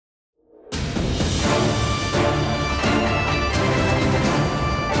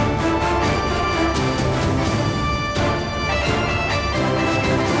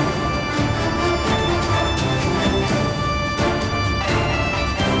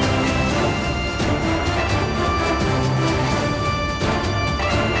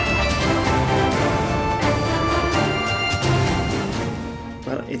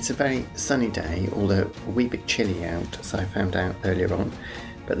a very sunny day, although a wee bit chilly out, as I found out earlier on.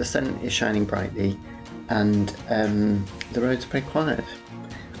 But the sun is shining brightly and the roads are very quiet.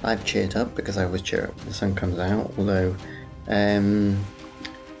 I've cheered up because I always cheer up when the sun comes out, although I'm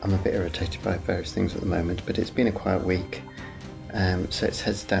a bit irritated by various things at the moment, but it's been a quiet week. So it's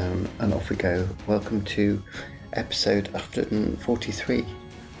heads down and off we go. Welcome to episode 143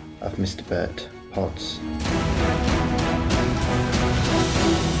 of Mr. Burt Pods.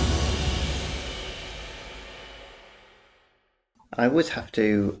 I would have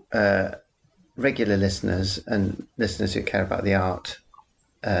to, regular listeners and listeners who care about the art,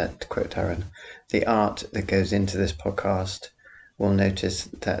 to quote Darren, the art that goes into this podcast will notice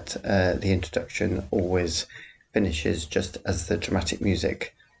that the introduction always finishes just as the dramatic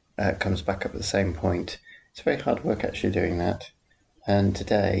music comes back up at the same point. It's very hard work actually doing that. And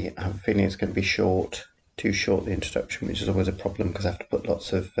today I have a feeling it's going to be too short, the introduction, which is always a problem because I have to put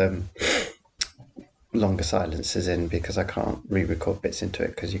lots of longer silences in because I can't re-record bits into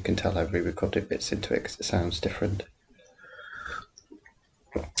it, because you can tell I've re-recorded bits into it because it sounds different.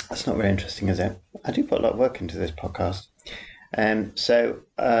 That's not very interesting, is it? I do put a lot of work into this podcast.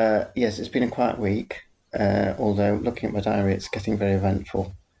 Yes, it's been a quiet week, although looking at my diary, it's getting very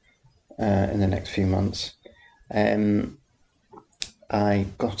eventful in the next few months. I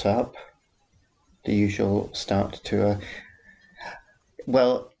got up, the usual start to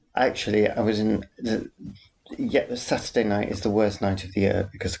actually, I was Saturday night is the worst night of the year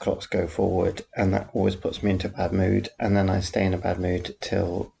because the clocks go forward and that always puts me into a bad mood, and then I stay in a bad mood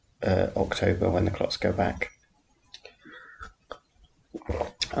till October when the clocks go back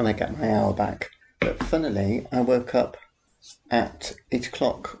and I get my hour back. But funnily, I woke up at 8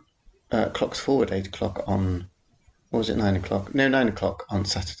 o'clock, clocks forward 8 o'clock on, or was it 9 o'clock? No, 9 o'clock on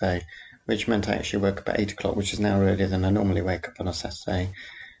Saturday, which meant I actually woke up at 8 o'clock, which is now earlier than I normally wake up on a Saturday.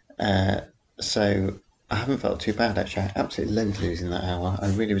 So I haven't felt too bad actually. I absolutely loathe losing that hour. I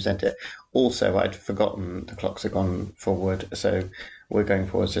really resent it. Also, I'd forgotten the clocks had gone forward, so we're going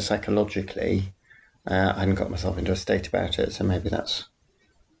forward. So psychologically, I hadn't got myself into a state about it. So maybe that's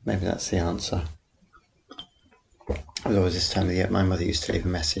the answer. Otherwise, this time of the year, my mother used to leave a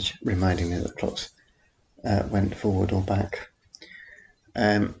message reminding me that the clocks went forward or back.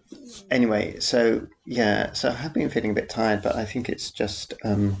 Anyway, so I have been feeling a bit tired, but I think it's just,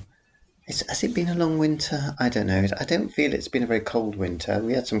 has it been a long winter? I don't know. I don't feel it's been a very cold winter.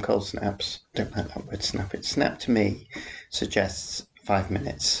 We had some cold snaps. I don't like that word, snap. Snap to me suggests 5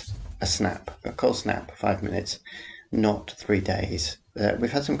 minutes. A cold snap, 5 minutes, not 3 days.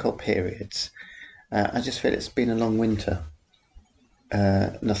 We've had some cold periods. I just feel it's been a long winter.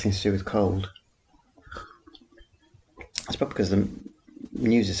 Nothing to do with cold. It's probably because the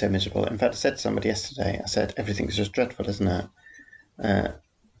news is so miserable. In fact, I said to somebody yesterday, I said, everything's just dreadful, isn't it?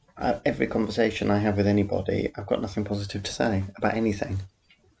 Every conversation I have with anybody, I've got nothing positive to say about anything.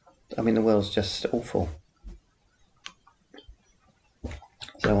 I mean, the world's just awful.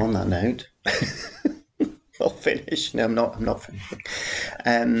 So on that note, I'll finish. No, I'm not finishing.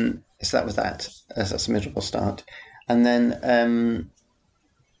 So that was that. That's a miserable start. And then,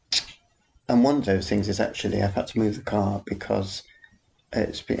 and one of those things is actually I've had to move the car because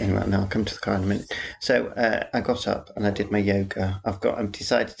it's been, anyway, now I'll come to the car in a minute. So I got up and I did my yoga. I've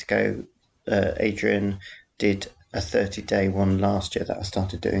decided to go, Adrian did a 30-day one last year that I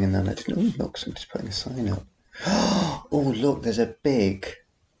started doing, and then I didn't, oh look, somebody's putting a sign up. Oh look, there's a big,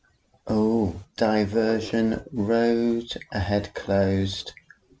 diversion, road ahead closed,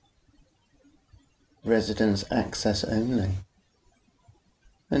 residents access only.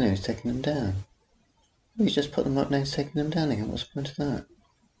 Oh no, he's taking them down. He's just put them up now, he's taking them down again. What's the point of that?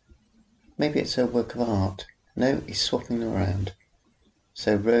 Maybe it's a work of art. No, he's swapping them around.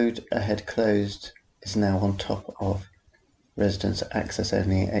 So road ahead closed is now on top of residents access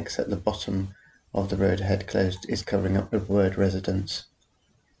only, except the bottom of the road ahead closed is covering up the word residents.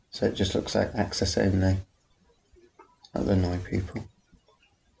 So it just looks like access only. That'll annoy people.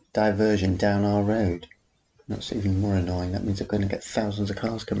 Diversion down our road. That's even more annoying. That means they're going to get thousands of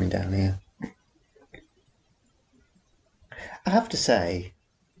cars coming down here. I have to say,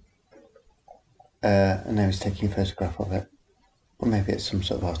 and now he's taking a photograph of it. Or maybe it's some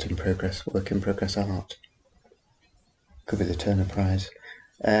sort of art in progress, work in progress art. Could be the Turner Prize.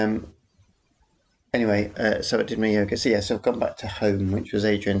 Anyway, so I did my yoga. So I've gone back to home, which was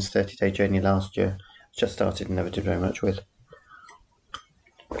Adrian's 30-day journey last year. Just started and never did very much with.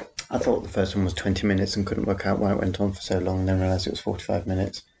 I thought the first one was 20 minutes and couldn't work out why it went on for so long, and then realised it was 45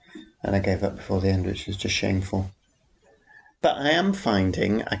 minutes. And I gave up before the end, which was just shameful. But I am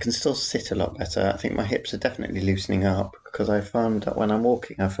finding I can still sit a lot better. I think my hips are definitely loosening up because I found that when I'm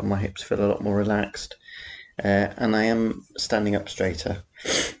walking, I find my hips feel a lot more relaxed. And I am standing up straighter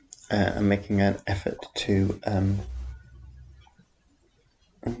and making an effort to.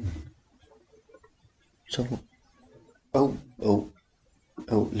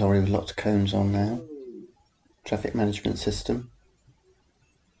 Lorry with lots of cones on now. Traffic management system.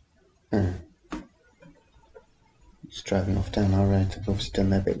 It's driving off down our road. They've obviously done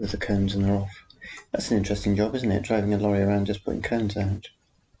their bit with the cones and they're off. That's an interesting job, isn't it? Driving a lorry around just putting cones out.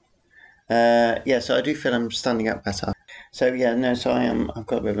 So I do feel I'm standing up better. So I am. I've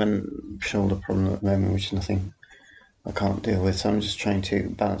got a bit of a shoulder problem at the moment, which is nothing I can't deal with. So I'm just trying to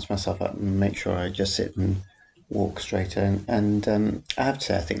balance myself up and make sure I just sit and walk straighter. And I have to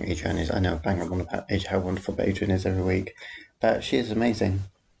say, I think Adrian is. I know I bang on about how wonderful Adrian is every week, but she is amazing.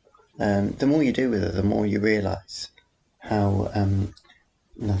 The more you do with her, the more you realise how.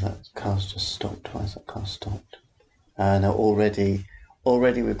 No, that car's just stopped. Why is that car stopped? No, already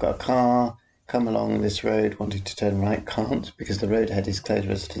we've got a car come along this road wanting to turn right, can't, because the road ahead is closed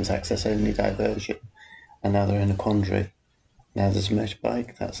residence access only diversion, and now they're in a quandary. Now there's a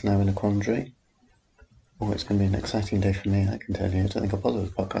motorbike that's now in a quandary. Oh, it's going to be an exciting day for me, I can tell you. I don't think I'll bother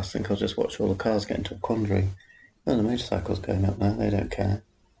with the podcast. I think I'll just watch all the cars get into a quandary. Oh, the motorcycle's going up now, they don't care.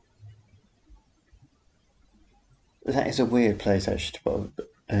 That is a weird place actually to put.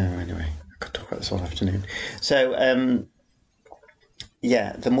 Anyway, I could talk about this all afternoon. So,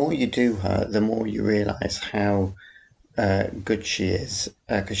 the more you do her, the more you realise how good she is,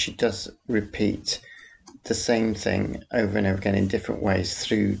 because she does repeat the same thing over and over again in different ways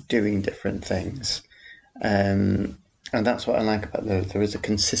through doing different things. And that's what I like about her. There is a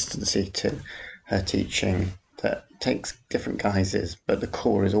consistency to her teaching that takes different guises, but the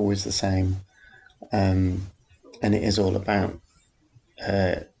core is always the same. And it is all about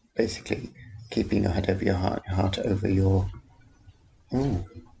basically keeping your head over your heart over your.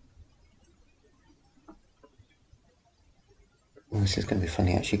 This is going to be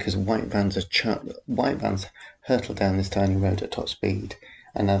funny actually, because white vans hurtle down this tiny road at top speed,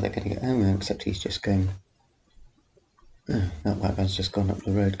 and now they're going to go. Except he's just going. That white van's just gone up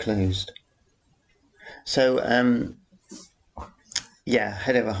the road, closed. So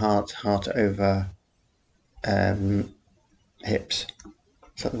head over heart, heart over hips.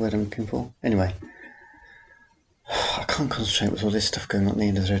 Is that the word I'm looking for? Anyway, I can't concentrate with all this stuff going on at the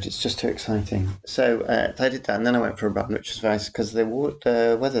end of the road. It's just too exciting. So I did that, and then I went for a run, which was nice because the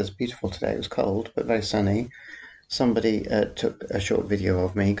weather's beautiful today. It was cold, but very sunny. Somebody took a short video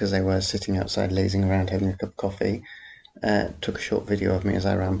of me because they were sitting outside lazing around having a cup of coffee. Took a short video of me as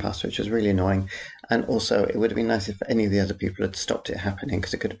I ran past, which was really annoying. And also, it would have been nice if any of the other people had stopped it happening,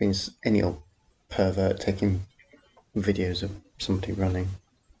 because it could have been any old pervert taking videos of somebody running.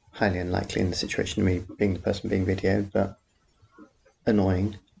 Highly unlikely in the situation, me being the person being videoed, but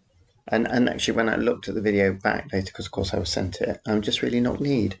annoying. And actually, when I looked at the video back later, because of course I was sent it, I'm just really not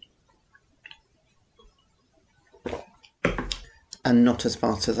need. And not as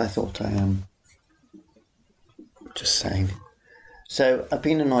fast as I thought I am. Just saying. So I've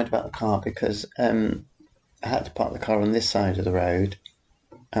been annoyed about the car because I had to park the car on this side of the road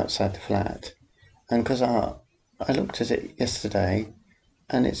outside the flat, and because I looked at it yesterday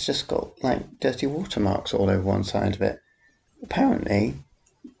and it's just got like dirty watermarks all over one side of it. Apparently,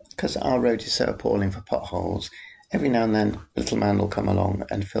 because our road is so appalling for potholes, every now and then a little man will come along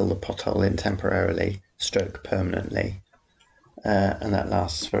and fill the pothole in temporarily, stroke permanently. And that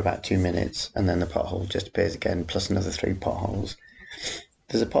lasts for about 2 minutes, and then the pothole just appears again, plus another 3 potholes.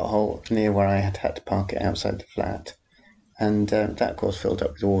 There's a pothole near where I had to park it outside the flat, and that of course filled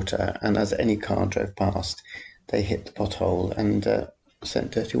up with water, and as any car drove past, they hit the pothole and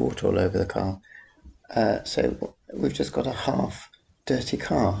sent dirty water all over the car. So we've just got a half dirty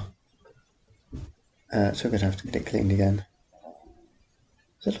car. So we're going to have to get it cleaned again.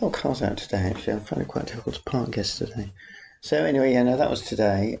 There's a lot of cars out today actually. I found it quite difficult to park yesterday. So anyway, that was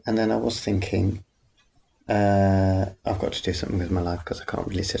today, and then I was thinking, I've got to do something with my life because I can't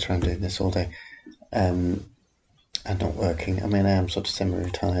really sit around doing this all day and not working. I mean, I am sort of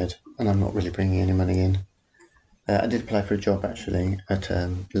semi-retired, and I'm not really bringing any money in. I did apply for a job actually at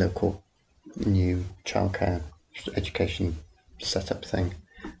a local new childcare education setup thing.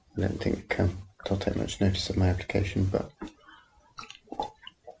 I don't think they'll take much notice of my application, but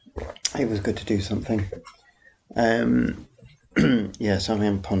it was good to do something. So I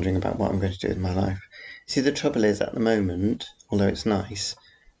am pondering about what I'm going to do with my life. See, the trouble is at the moment, although it's nice,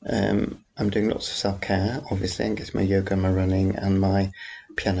 I'm doing lots of self-care, obviously, and getting my yoga and my running and my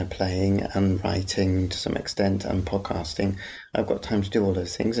piano playing and writing to some extent and podcasting, I've got time to do all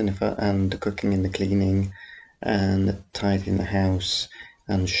those things. And the cooking and the cleaning and the tidying the house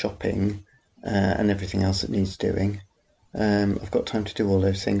and shopping and everything else that needs doing, I've got time to do all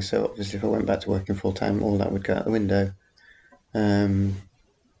those things. So obviously if I went back to working full time, all that would go out the window. I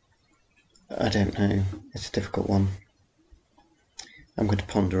don't know. It's a difficult one. I'm going to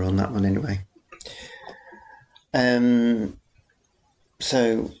ponder on that one anyway.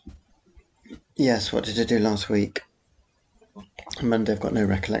 So, yes, what did I do last week? Monday, I've got no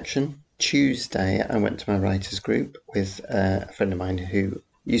recollection. Tuesday, I went to my writers group with a friend of mine who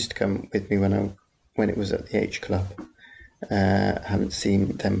used to come with me when it was at the H Club. I haven't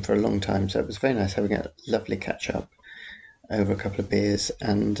seen them for a long time, so it was very nice having a lovely catch-up over a couple of beers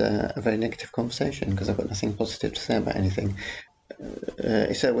and a very negative conversation because I've got nothing positive to say about anything.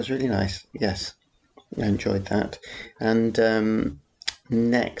 So it was really nice, yes. I enjoyed that. And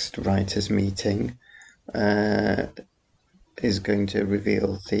next writers' meeting is going to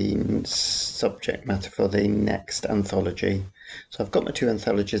reveal the subject matter for the next anthology. So I've got my 2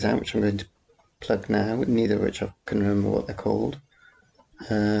 anthologies out, which I'm going to plug now, neither of which I can remember what they're called.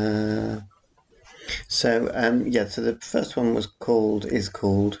 So the first one is called there's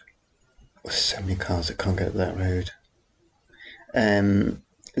so many cars that can't go up that road.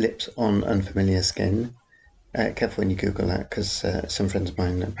 Lips on Unfamiliar Skin. Careful when you Google that, because some friends of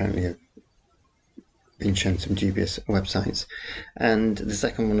mine apparently have been shown some dubious websites. And the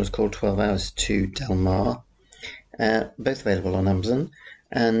second one was called 12 Hours to Del Mar. Both available on Amazon,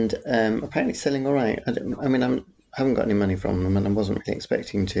 and apparently selling all right. I haven't got any money from them, and I wasn't really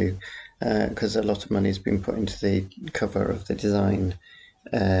expecting to, because a lot of money has been put into the cover of the design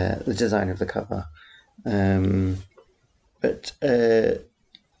of the cover. But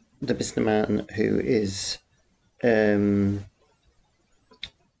the businessman who is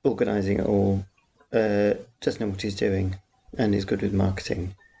organising it all does know what he's doing and is good with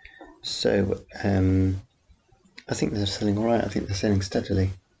marketing. So I think they're selling all right. I think they're selling steadily.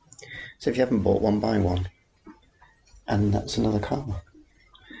 So if you haven't bought one, buy one. And that's another car.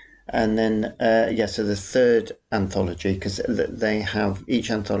 And then, so the third anthology, because they have, each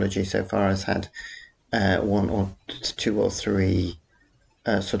anthology so far has had 1 or 2 or 3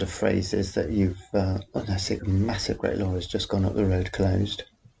 sort of phrases that you've, I see a massive Great Law has just gone up the road closed.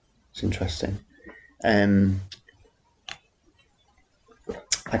 It's interesting. I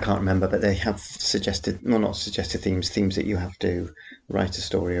can't remember, but they have not suggested themes that you have to write a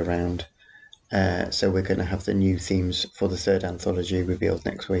story around. So we're going to have the new themes for the third anthology revealed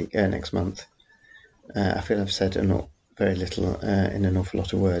next month. I feel I've said very little in an awful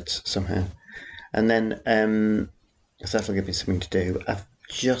lot of words somehow. And then, so that'll give me something to do. I've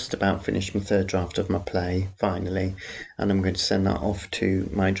just about finished my 3rd draft of my play, finally, and I'm going to send that off to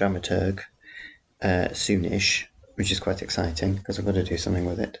my dramaturg soonish, which is quite exciting because I've got to do something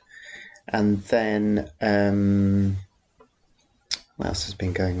with it. And then, what else has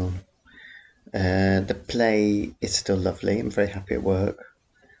been going on? The play is still lovely. I'm very happy at work,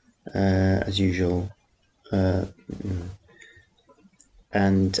 as usual.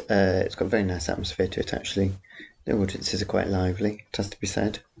 And it's got a very nice atmosphere to it, actually. The audiences are quite lively, it has to be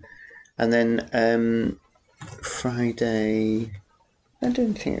said. And then Friday, I don't do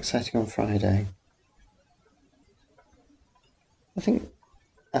anything exciting on Friday. I think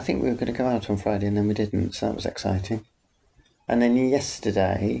we were going to go out on Friday and then we didn't, so that was exciting. And then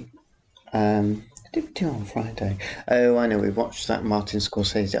yesterday, what did we do on Friday? Oh, I know, we watched that Martin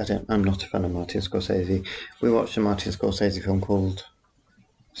Scorsese. I'm not a fan of Martin Scorsese. We watched a Martin Scorsese film called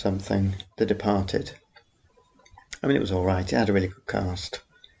something, The Departed. I mean, it was all right. It had a really good cast.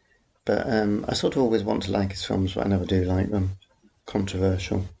 But I sort of always want to like his films, but I never do like them.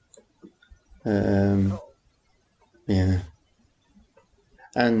 Controversial. Yeah.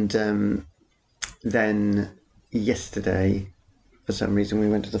 And then yesterday, for some reason, we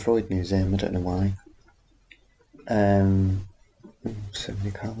went to the Freud Museum. I don't know why. So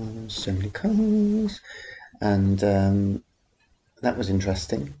many colours. And that was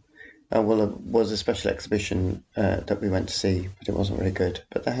interesting. It was a special exhibition that we went to see, but it wasn't very good.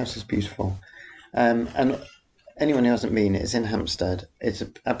 But the house is beautiful. And anyone who hasn't been, it's in Hampstead. It's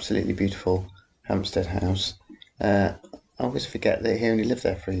an absolutely beautiful Hampstead house. I always forget that he only lived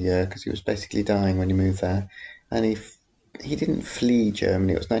there for a year because he was basically dying when he moved there. And he didn't flee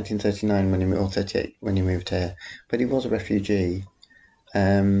Germany. It was 1939 or 38 when he moved here. But he was a refugee.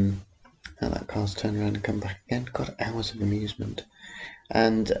 Now that car's turned around and come back again. Got hours of amusement.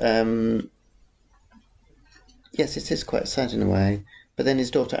 And yes, it is quite sad in a way. But then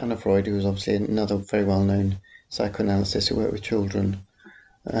his daughter Anna Freud, who was obviously another very well-known psychoanalyst who worked with children,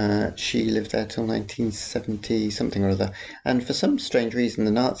 She lived there till 1970 something or other, and for some strange reason,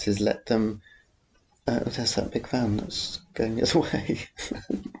 the Nazis let them. There's that big van that's going the other way.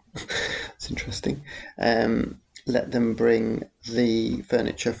 It's interesting. Let them bring the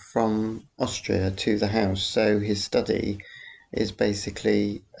furniture from Austria to the house, so his study is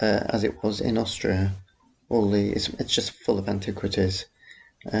basically as it was in Austria. It's just full of antiquities,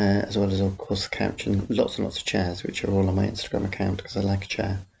 as well as, of course, the couch and lots of chairs, which are all on my Instagram account because I like a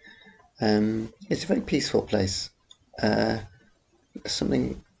chair. It's a very peaceful place. There's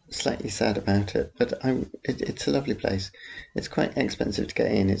something slightly sad about it, but it's a lovely place. It's quite expensive to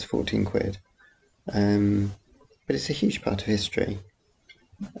get in. It's 14 quid. But it's a huge part of history.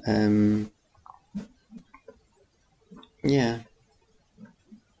 Yeah.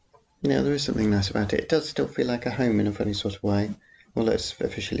 No, there is something nice about it. It does still feel like a home in a funny sort of way, although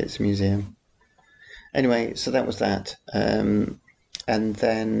officially it's a museum. Anyway, so that was that. And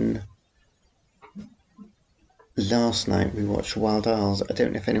then last night we watched Wild Isles. I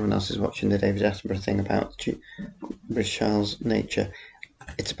don't know if anyone else is watching the David Attenborough thing about British Isles nature.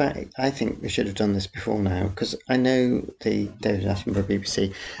 It's about. I think they should have done this before now, because I know the David Attenborough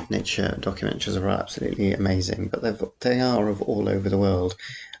BBC nature documentaries are absolutely amazing, but they are of all over the world,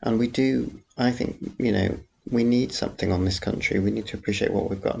 and we do. I think we need something on this country. We need to appreciate what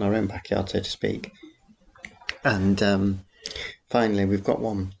we've got in our own backyard, so to speak. And finally, we've got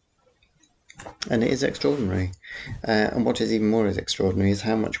one, and it is extraordinary. And what is even more extraordinary is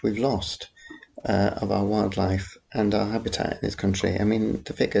how much we've lost of our wildlife and our habitat in this country. I mean,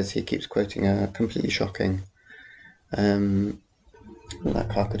 the figures he keeps quoting are completely shocking. That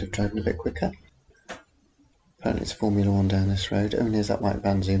car could have driven a bit quicker. Apparently it's Formula 1 down this road. Oh, and there's that white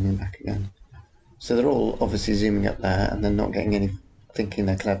van zooming back again. So they're all obviously zooming up there, and they're not getting any, thinking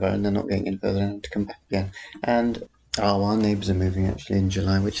they're clever, and they're not getting any further in to come back again. And, our neighbours are moving actually in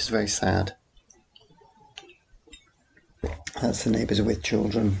July, which is very sad. That's the neighbours with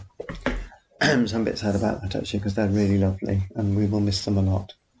children. So I'm a bit sad about that actually, because they're really lovely and we will miss them a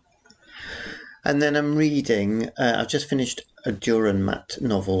lot. And then I'm reading, I've just finished a Dürrenmatt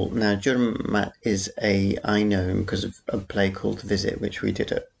novel. Now, Dürrenmatt I know him because of a play called The Visit, which we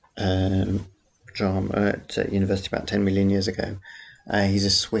did at university about 10 million years ago. He's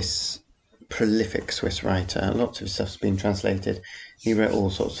a prolific Swiss writer. Lots of his stuff's been translated. He wrote all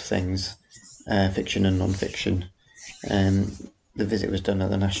sorts of things, fiction and non-fiction. The Visit was done at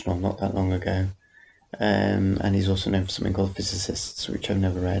the National not that long ago, and he's also known for something called Physicists, which I've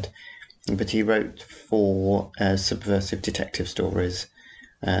never read. But he wrote 4 subversive detective stories.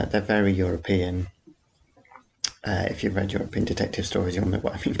 They're very European. If you've read European detective stories, you'll know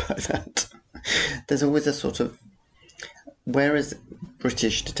what I mean by that. There's always a sort of... Whereas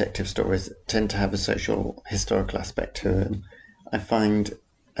British detective stories tend to have a social, historical aspect to them, I find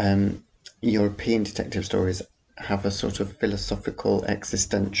European detective stories have a sort of philosophical,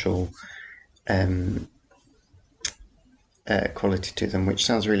 existential quality to them, which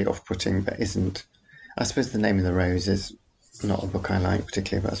sounds really off-putting, but isn't. I suppose The Name of the Rose is not a book I like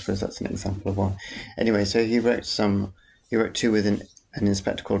particularly, but I suppose that's an example of one. Anyway, so he wrote 2 with an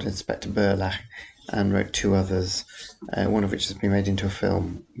inspector called Inspector Burlach, and wrote 2 others, one of which has been made into a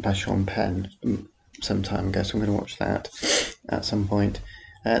film by Sean Penn some time ago, so I'm going to watch that at some point.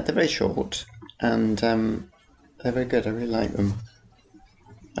 They're very short, and they're very good. I really like them.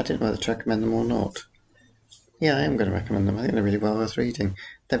 I didn't know whether to recommend them or not. Yeah, I am going to recommend them. I think they're really well worth reading.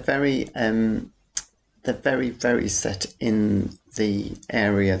 They're very, very set in the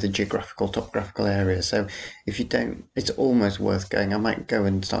area, the topographical area. So if you don't, it's almost worth going. I might go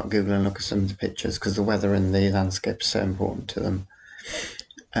and start Googling and look at some of the pictures, because the weather and the landscape is so important to them.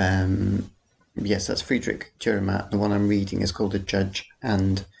 Yes, that's Friedrich Dürrenmatt. The one I'm reading is called The Judge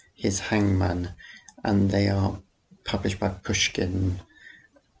and His Hangman, and they are published by Pushkin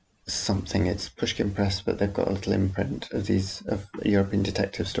something. It's Pushkin Press, but they've got a little imprint of these of European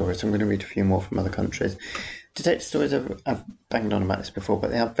detective stories. So I'm going to read a few more from other countries. Detective stories, I've banged on about this before,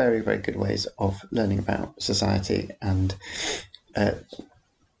 but they are very, very good ways of learning about society, and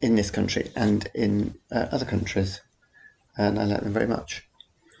in this country and in other countries, and I like them very much.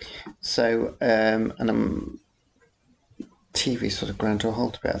 So, and TV sort of ground to a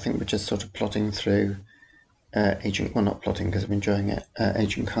halt a bit. I think we're just sort of plodding through not plotting because I'm enjoying it,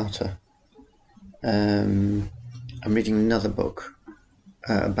 Agent Carter. I'm reading another book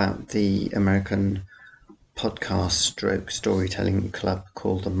about the American podcast / storytelling club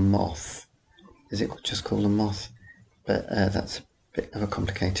called The Moth. Is it just called The Moth? But that's a bit of a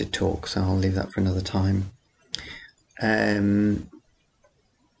complicated talk, so I'll leave that for another time. The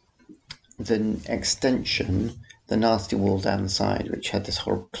the nasty wall down the side, which had this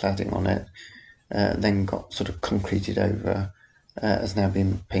horrible cladding on it, then got sort of concreted over, has now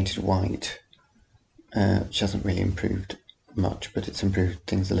been painted white, which hasn't really improved much, but it's improved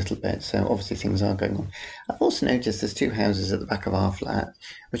things a little bit. So obviously things are going on. I've also noticed there's 2 houses at the back of our flat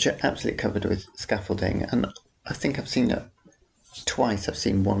which are absolutely covered with scaffolding, and I think I've seen it twice. I've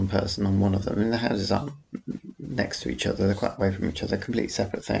seen one person on one of them. I mean, the houses aren't next to each other, they're quite away from each other, completely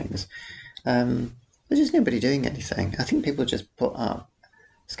separate things. There's just nobody doing anything. I think people just put up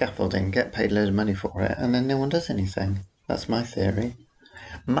scaffolding, get paid a load of money for it, and then no one does anything. That's my theory.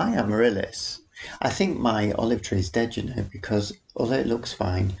 My amaryllis, I think my olive tree is dead, you know, because although it looks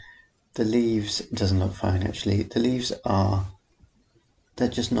fine, the leaves, it doesn't look fine actually, the leaves they're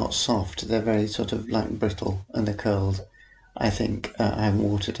just not soft, they're very sort of like brittle and they're curled. I think I haven't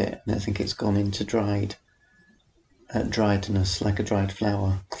watered it, and I think it's gone into driedness, like a dried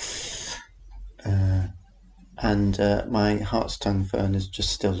flower. And my heart's tongue fern is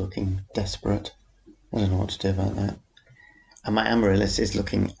just still looking desperate. I don't know what to do about that. And my amaryllis is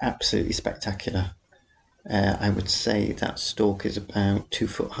looking absolutely spectacular. I would say that stalk is about 2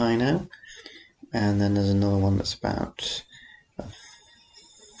 foot high now, and then there's another one that's about a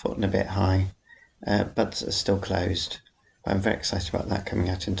foot and a bit high, but still closed. But I'm very excited about that coming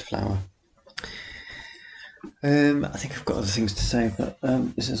out into flower. I think I've got other things to say, but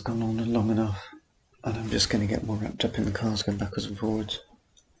this has gone on long enough, and I'm just going to get more wrapped up in the cars going backwards and forwards.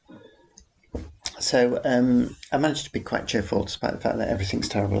 So I managed to be quite cheerful despite the fact that everything's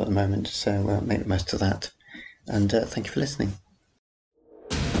terrible at the moment, so make the most of that. And thank you for listening.